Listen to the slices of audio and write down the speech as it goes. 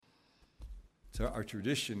our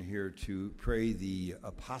tradition here to pray the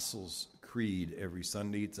Apostles' Creed every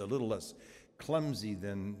Sunday. It's a little less clumsy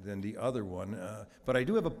than the other one, but I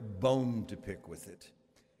do have a bone to pick with it,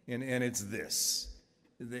 and it's this.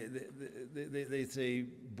 They say,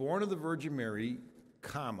 born of the Virgin Mary,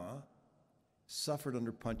 comma, suffered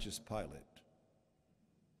under Pontius Pilate.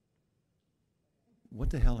 What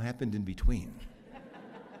the hell happened in between?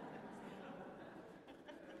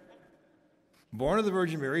 Born of the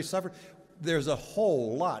Virgin Mary, suffered. There's a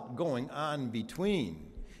whole lot going on between.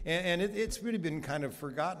 And it's really been kind of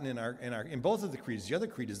forgotten in both of the creeds. The other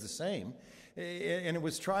creed is the same. And it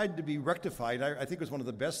was tried to be rectified. I think it was one of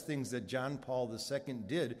the best things that John Paul II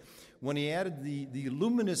did when he added the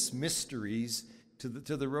luminous mysteries to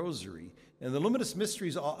the rosary. And the luminous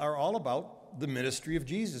mysteries are all about the ministry of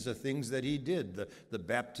Jesus, the things that he did, the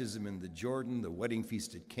baptism in the Jordan, the wedding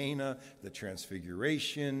feast at Cana, the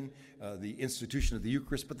transfiguration, the institution of the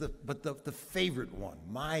Eucharist, but the favorite one,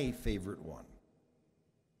 my favorite one,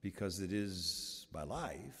 because it is my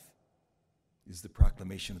life, is the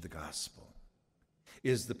proclamation of the gospel,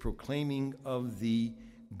 is the proclaiming of the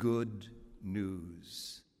good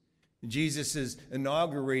news. Jesus is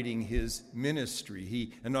inaugurating his ministry.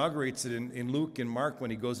 He inaugurates it in Luke and Mark when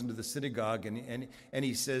he goes into the synagogue and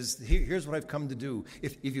he says, here's what I've come to do.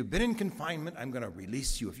 If you've been in confinement, I'm going to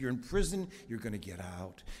release you. If you're in prison, you're going to get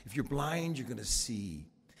out. If you're blind, you're going to see.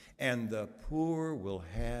 And the poor will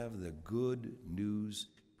have the good news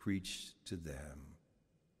preached to them.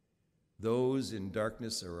 Those in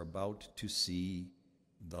darkness are about to see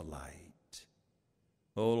the light.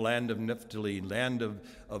 O land of Naphtali, land of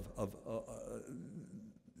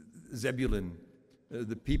Zebulun,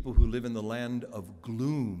 the people who live in the land of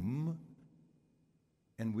gloom,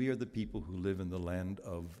 and we are the people who live in the land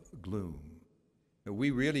of gloom.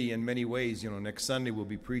 We really, in many ways, next Sunday we'll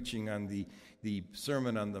be preaching on the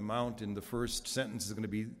Sermon on the Mount, and the first sentence is going to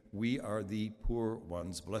be, we are the poor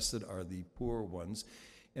ones, blessed are the poor ones.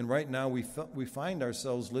 And right now we find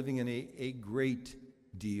ourselves living in a great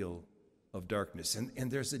deal of darkness. And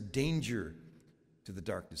there's a danger to the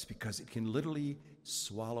darkness because it can literally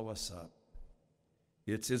swallow us up.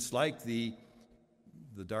 It's like the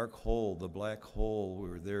dark hole, the black hole,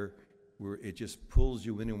 where it just pulls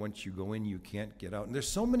you in, and once you go in, you can't get out. And there's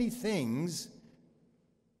so many things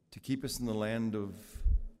to keep us in the land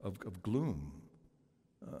of gloom.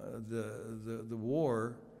 The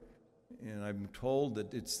war, and I'm told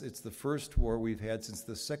that it's the first war we've had since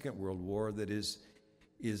the Second World War that is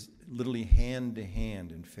literally hand to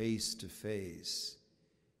hand and face to face.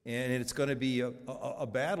 And it's going to be a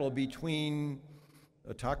battle between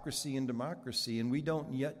autocracy and democracy, and we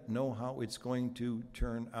don't yet know how it's going to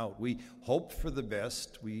turn out. We hope for the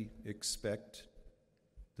best, we expect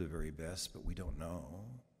the very best, but we don't know.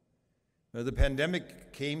 The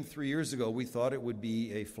pandemic came 3 years ago. We thought it would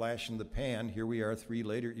be a flash in the pan. Here we are 3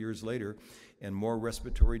 years later, and more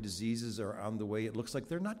respiratory diseases are on the way. It looks like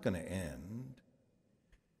they're not going to end.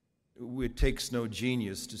 It takes no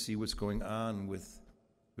genius to see what's going on with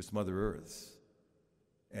Mother Earth.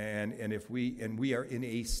 And we are in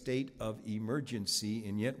a state of emergency,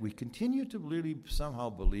 and yet we continue to really somehow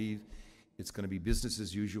believe it's going to be business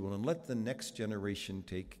as usual and let the next generation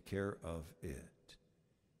take care of it.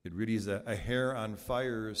 It really is a hair on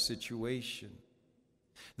fire situation.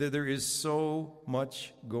 There is so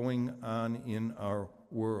much going on in our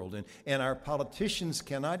world, and our politicians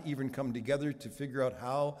cannot even come together to figure out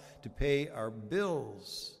how to pay our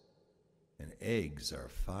bills. And eggs are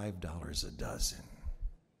 $5 a dozen.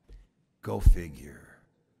 Go figure.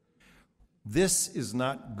 This is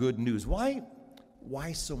not good news. Why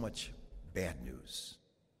so much bad news?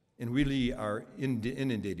 And really are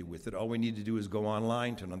inundated with it. All we need to do is go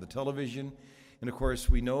online, turn on the television. And of course,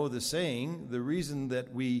 we know the saying, the reason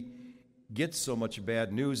that we get so much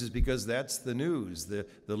bad news is because that's the news. The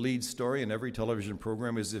lead story in every television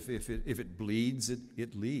program is if it bleeds,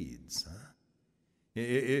 it leads. Huh?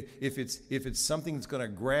 If it's something that's going to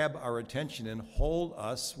grab our attention and hold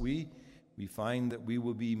us, we find that we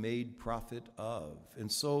will be made prophet of.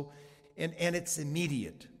 And so, and it's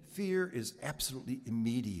immediate. Fear is absolutely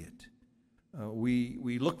immediate.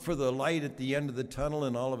 We look for the light at the end of the tunnel,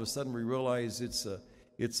 and all of a sudden we realize it's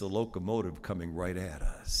a locomotive coming right at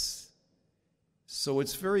us. So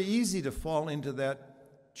it's very easy to fall into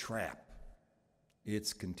that trap.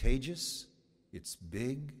 It's contagious, it's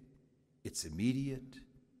big, it's immediate,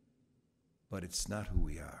 but it's not who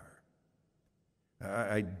we are.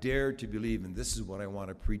 I dare to believe, and this is what I want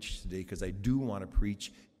to preach today, because I do want to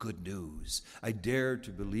preach good news. I dare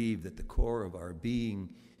to believe that the core of our being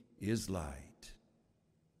is light,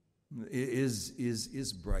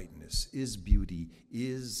 is brightness, is beauty,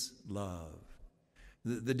 is love.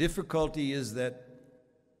 The difficulty is that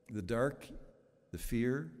the dark, the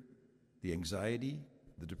fear, the anxiety,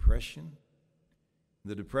 the depression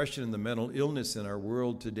and the mental illness in our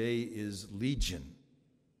world today is legion,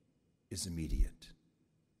 is immediate.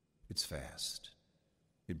 It's fast.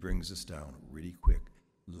 It brings us down really quick.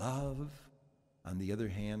 Love, on the other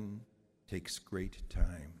hand, takes great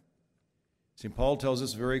time. St. Paul tells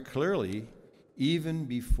us very clearly, even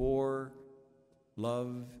before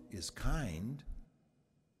love is kind,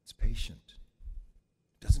 it's patient.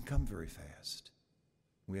 It doesn't come very fast.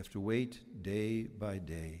 We have to wait day by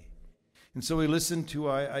day. And so we listen to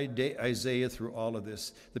Isaiah through all of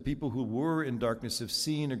this. The people who were in darkness have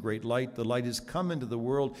seen a great light. The light has come into the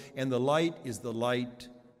world, and the light is the light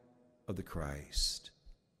of the Christ.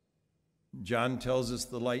 John tells us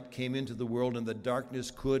the light came into the world, and the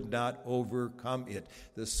darkness could not overcome it.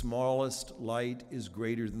 The smallest light is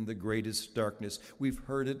greater than the greatest darkness. We've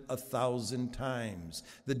heard it 1,000 times.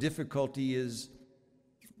 The difficulty is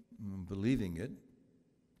believing it,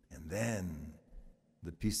 and then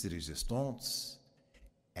the piece de resistance,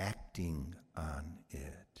 acting on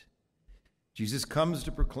it. Jesus comes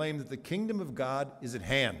to proclaim that the kingdom of God is at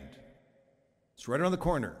hand. It's right around the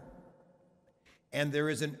corner. And there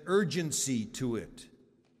is an urgency to it.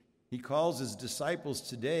 He calls his disciples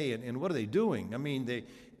today, and what are they doing? I mean,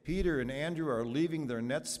 Peter and Andrew are leaving their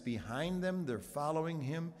nets behind them. They're following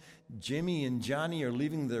him. Jimmy and Johnny are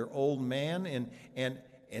leaving their old man. And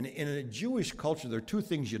in a Jewish culture, there are two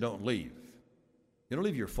things you don't leave. You don't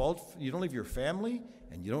leave you don't leave your family,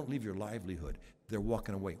 and you don't leave your livelihood. They're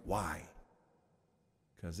walking away. Why?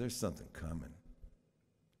 Because there's something coming,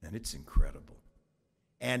 and it's incredible.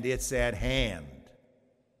 And it's at hand.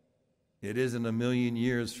 It isn't a million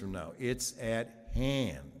years from now. It's at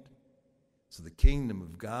hand. So the kingdom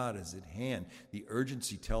of God is at hand. The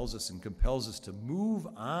urgency tells us and compels us to move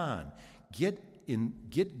on.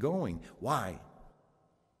 Get going. Why?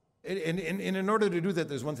 And in order to do that,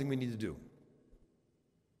 there's one thing we need to do.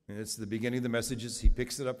 And it's the beginning of the messages. He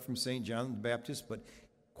picks it up from St. John the Baptist, but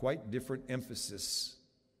quite different emphasis.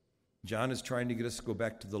 John is trying to get us to go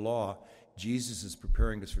back to the law. Jesus is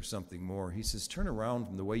preparing us for something more. He says, turn around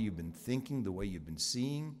from the way you've been thinking, the way you've been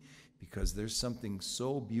seeing, because there's something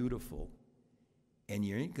so beautiful, and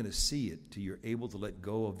you ain't going to see it till you're able to let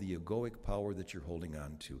go of the egoic power that you're holding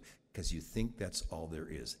on to, because you think that's all there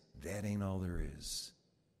is. That ain't all there is.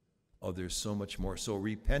 Oh, there's so much more. So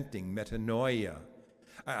repenting, metanoia.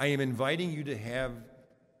 I am inviting you to have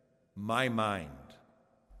my mind,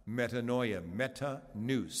 metanoia,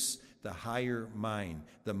 meta-nous, the higher mind,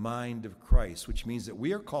 the mind of Christ, which means that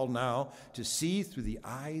we are called now to see through the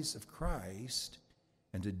eyes of Christ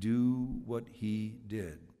and to do what he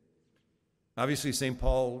did. Obviously, St.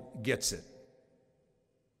 Paul gets it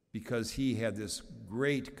because he had this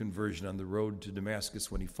great conversion on the road to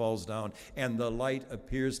Damascus when he falls down, and the light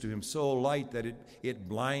appears to him, so light that it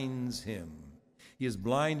blinds him. He is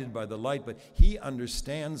blinded by the light, but he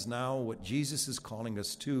understands now what Jesus is calling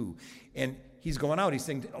us to. And he's going out. He's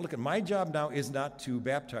saying, look, my job now is not to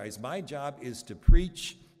baptize. My job is to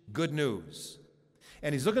preach good news.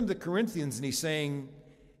 And he's looking at the Corinthians and he's saying,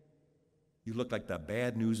 you look like the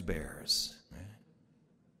bad news bears.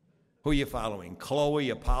 Who are you following?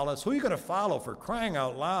 Chloe, Apollos? Who are you going to follow, for crying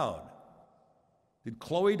out loud? Did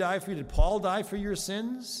Chloe die for you? Did Paul die for your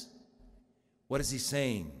sins? What is he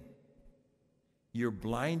saying? You're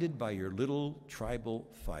blinded by your little tribal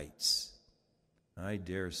fights. I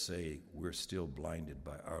dare say we're still blinded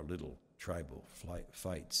by our little tribal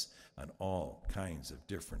fights on all kinds of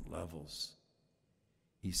different levels.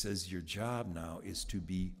 He says your job now is to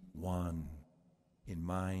be one in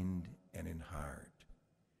mind and in heart.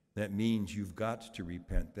 That means you've got to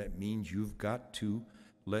repent. That means you've got to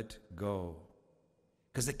let go.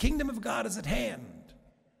 Because the kingdom of God is at hand.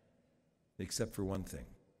 Except for one thing.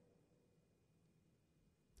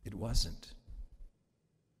 It wasn't.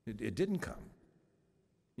 It didn't come.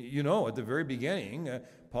 You know, at the very beginning,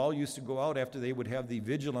 Paul used to go out after they would have the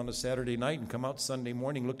vigil on a Saturday night and come out Sunday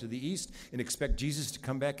morning, look to the east, and expect Jesus to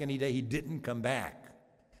come back any day. He didn't come back.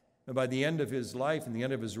 And by the end of his life and the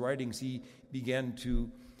end of his writings, he began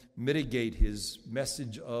to mitigate his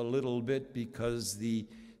message a little bit because the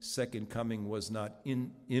second coming was not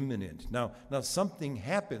imminent. Now something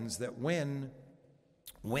happens that when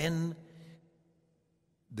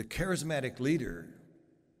the charismatic leader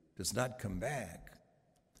does not come back,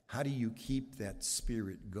 how do you keep that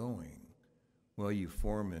spirit going? Well, you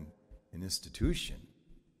form an institution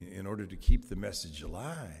in order to keep the message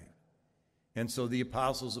alive. And so the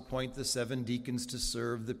apostles appoint the 7 deacons to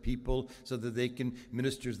serve the people so that they can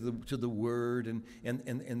minister to the word and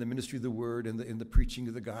the ministry of the word and the preaching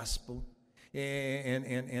of the gospel. But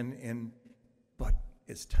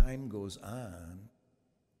as time goes on,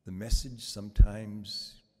 the message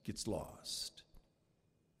sometimes gets lost,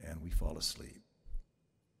 and we fall asleep.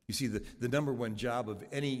 You see, the number one job of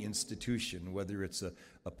any institution, whether it's a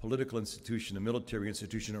political institution, a military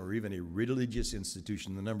institution, or even a religious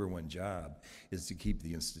institution, the number one job is to keep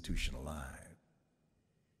the institution alive.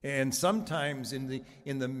 And sometimes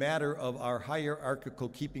in the matter of our hierarchical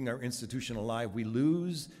keeping our institution alive, we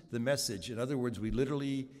lose the message. In other words, we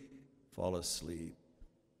literally fall asleep.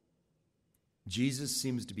 Jesus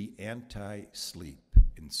seems to be anti-sleep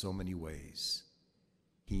in so many ways.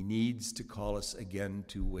 He needs to call us again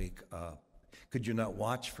to wake up. Could you not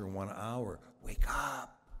watch for 1 hour? Wake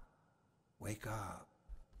up. Wake up.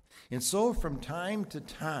 And so from time to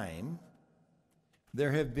time,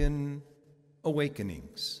 there have been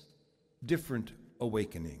awakenings, different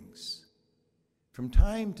awakenings. From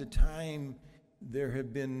time to time, there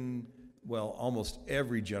have been, almost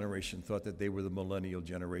every generation thought that they were the millennial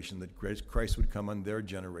generation, that Christ would come on their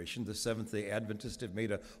generation. The Seventh-day Adventists have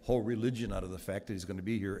made a whole religion out of the fact that he's going to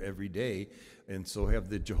be here every day, and so have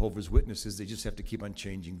the Jehovah's Witnesses. They just have to keep on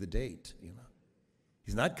changing the date.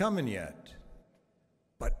 He's not coming yet,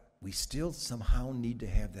 but we still somehow need to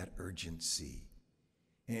have that urgency.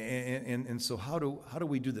 And so how do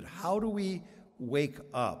we do that? How do we wake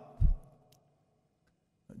up?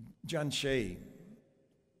 John Shea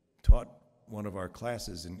taught one of our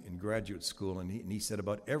classes in graduate school, and he said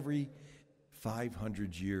about every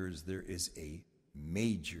 500 years there is a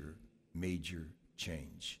major, major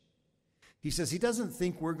change. He says he doesn't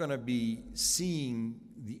think we're going to be seeing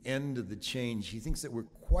the end of the change. He thinks that we're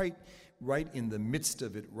quite right in the midst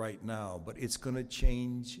of it right now, but it's going to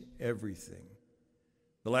change everything.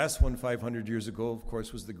 The last one 500 years ago, of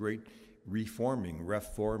course, was the great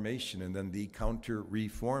reformation, and then the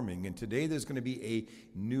counter-reforming. And today there's going to be a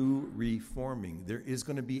new reforming. There is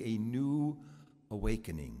going to be a new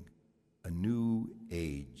awakening, a new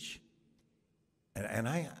age. And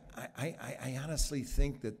I honestly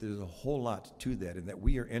think that there's a whole lot to that, and that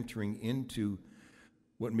we are entering into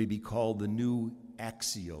what may be called the new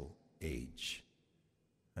axial age.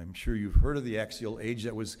 I'm sure you've heard of the axial age.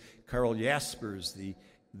 That was Karl Jaspers,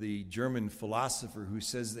 the German philosopher, who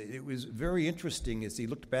says that it was very interesting as he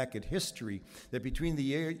looked back at history that between the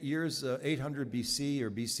years 800 BC or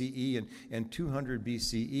BCE and 200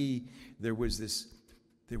 BCE, there was this.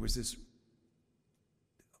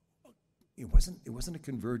 It wasn't a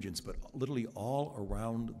convergence, but literally all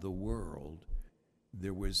around the world,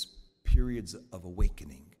 there was periods of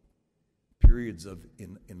awakening, periods of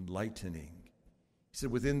enlightening. He said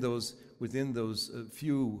within those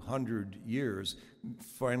few hundred years,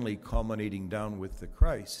 finally culminating down with the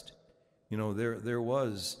Christ, there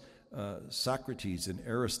was Socrates and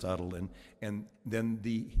Aristotle, and then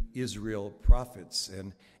the Israel prophets,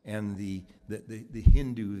 and the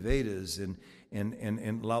Hindu Vedas,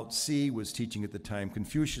 and Lao Tzu was teaching at the time,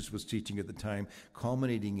 Confucius was teaching at the time,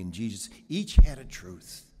 culminating in Jesus. Each had a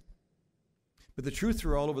truth, but the truths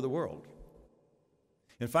were all over the world.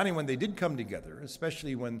 And finally, when they did come together,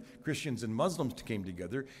 especially when Christians and Muslims came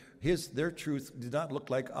together, their truth did not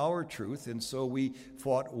look like our truth, and so we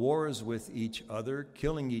fought wars with each other,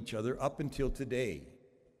 killing each other up until today.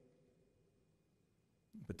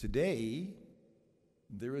 But today,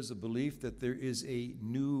 there is a belief that there is a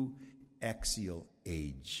new axial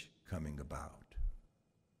age coming about.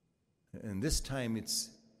 And this time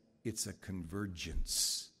it's a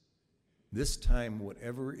convergence. This time,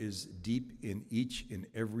 whatever is deep in each and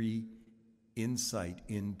every insight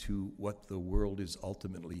into what the world is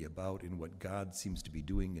ultimately about and what God seems to be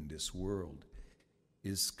doing in this world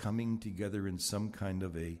is coming together in some kind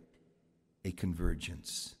of a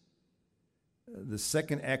convergence. The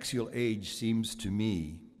second axial age seems to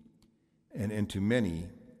me and to many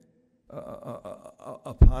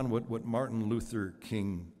upon what Martin Luther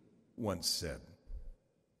King once said.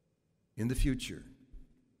 In the future,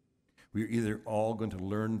 we're either all going to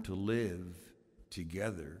learn to live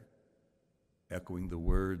together, echoing the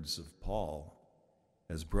words of Paul,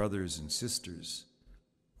 as brothers and sisters,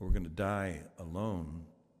 or we're going to die alone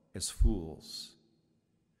as fools.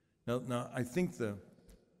 Now I think the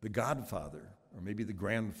godfather, or maybe the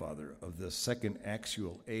grandfather of the second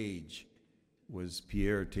axial age, was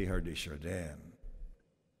Pierre Teilhard de Chardin,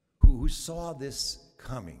 who saw this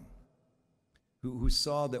coming, who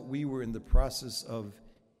saw that we were in the process of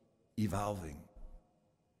evolving.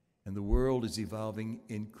 And the world is evolving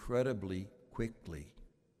incredibly quickly.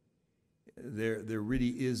 There really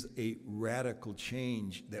is a radical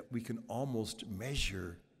change that we can almost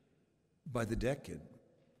measure by the decade,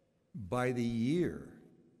 by the year.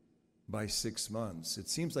 by 6 months. It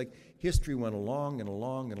seems like history went along and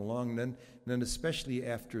along and along, and then especially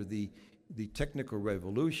after the technical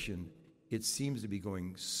revolution, it seems to be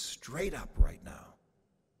going straight up right now.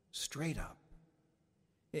 Straight up.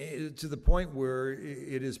 To the point where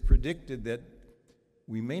it is predicted that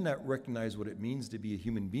we may not recognize what it means to be a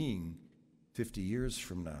human being 50 years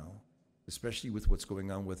from now, especially with what's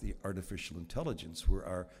going on with the artificial intelligence, where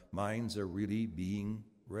our minds are really being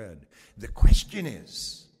read. The question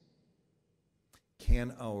is,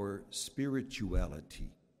 can our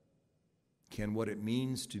spirituality, can what it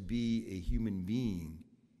means to be a human being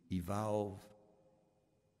evolve?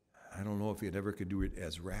 I don't know if it ever could do it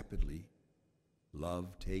as rapidly.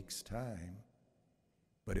 Love takes time.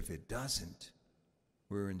 But if it doesn't,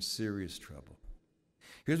 we're in serious trouble.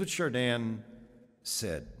 Here's what Chardin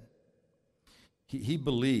said. He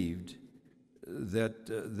believed that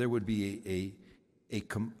there would be a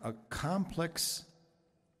complex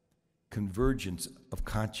convergence of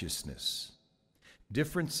consciousness.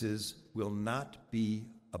 Differences will not be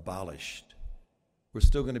abolished. We're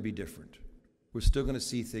still going to be different. We're still going to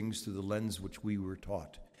see things through the lens which we were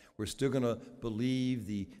taught. We're still going to believe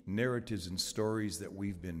the narratives and stories that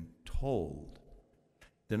we've been told.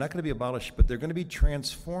 They're not going to be abolished, but they're going to be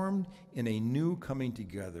transformed in a new coming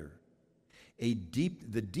together. The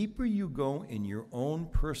deeper you go in your own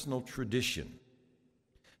personal tradition,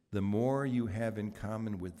 the more you have in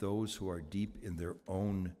common with those who are deep in their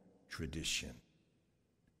own tradition.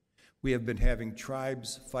 We have been having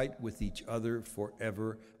tribes fight with each other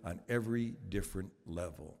forever on every different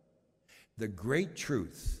level. The great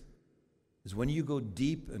truth is when you go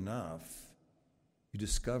deep enough, you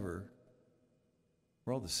discover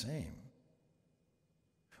we're all the same.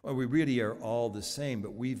 Well, we really are all the same,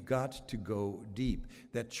 but we've got to go deep.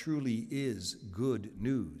 That truly is good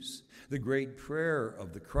news. The great prayer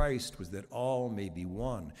of the Christ was that all may be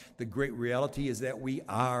one. The great reality is that we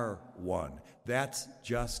are one. That's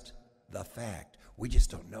just the fact. We just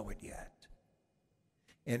don't know it yet.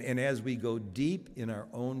 And as we go deep in our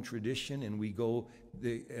own tradition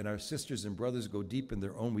and our sisters and brothers go deep in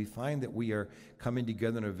their own, we find that we are coming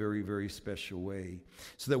together in a very, very special way.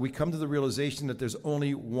 So that we come to the realization that there's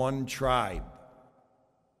only one tribe,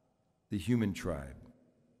 the human tribe.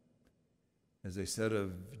 As I said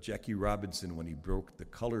of Jackie Robinson when he broke the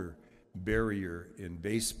color barrier in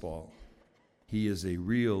baseball, he is a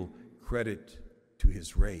real credit to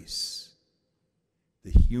his race,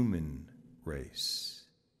 the human race.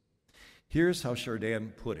 Here's how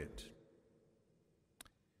Chardin put it.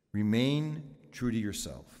 Remain true to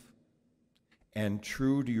yourself and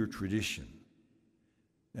true to your tradition.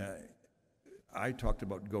 I talked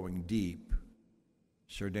about going deep.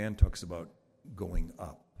 Chardin talks about going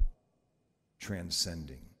up,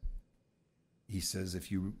 transcending. He says,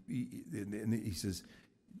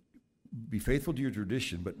 be faithful to your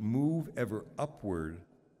tradition, but move ever upward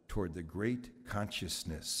toward the great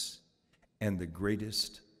consciousness and the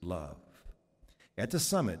greatest love. At the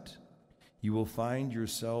summit, you will find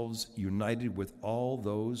yourselves united with all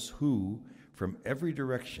those who, from every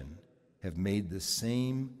direction, have made the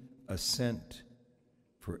same ascent,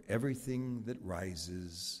 for everything that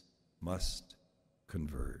rises must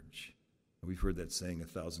converge. We've heard that saying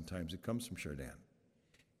 1,000 times. It comes from Chardin.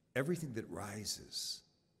 Everything that rises,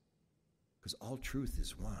 because all truth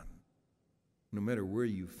is one. No matter where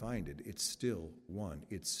you find it, it's still one.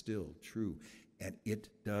 It's still true. And it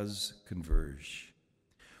does converge.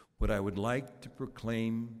 What I would like to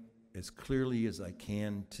proclaim as clearly as I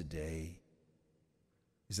can today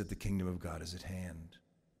is that the kingdom of God is at hand.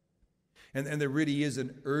 And there really is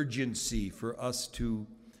an urgency for us to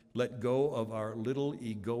let go of our little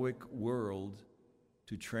egoic world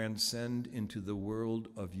to transcend into the world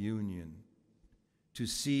of union, to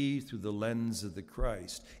see through the lens of the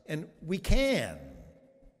Christ. And we can.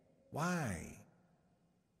 Why?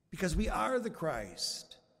 Because we are the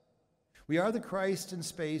Christ. We are the Christ in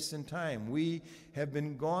space and time. We have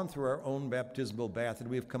been gone through our own baptismal bath, and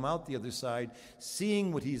we have come out the other side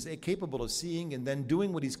seeing what he's capable of seeing and then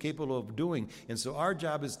doing what he's capable of doing. And so our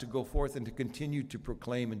job is to go forth and to continue to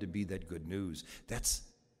proclaim and to be that good news. That's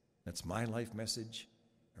my life message.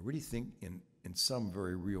 I really think in some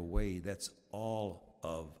very real way that's all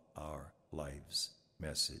of our life's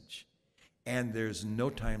message. And there's no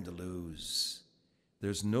time to lose.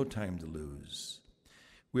 There's no time to lose.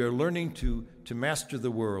 We are learning to master the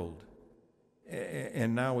world,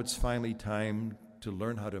 and now it's finally time to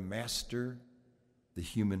learn how to master the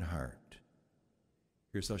human heart.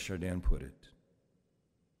 Here's how Chardin put it.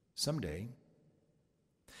 Someday,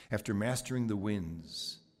 after mastering the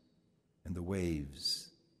winds and the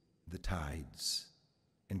waves, the tides,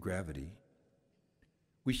 and gravity,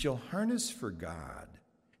 We shall harness for God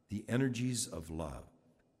the energies of love.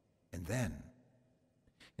 And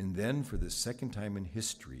then for the second time in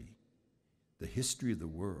history, the history of the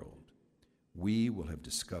world, we will have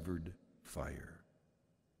discovered fire.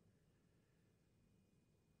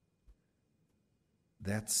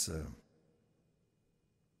 That's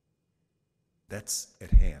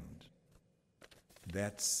at hand.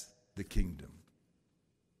 That's the kingdom.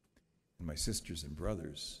 And my sisters and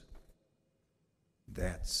brothers,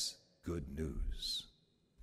 that's good news.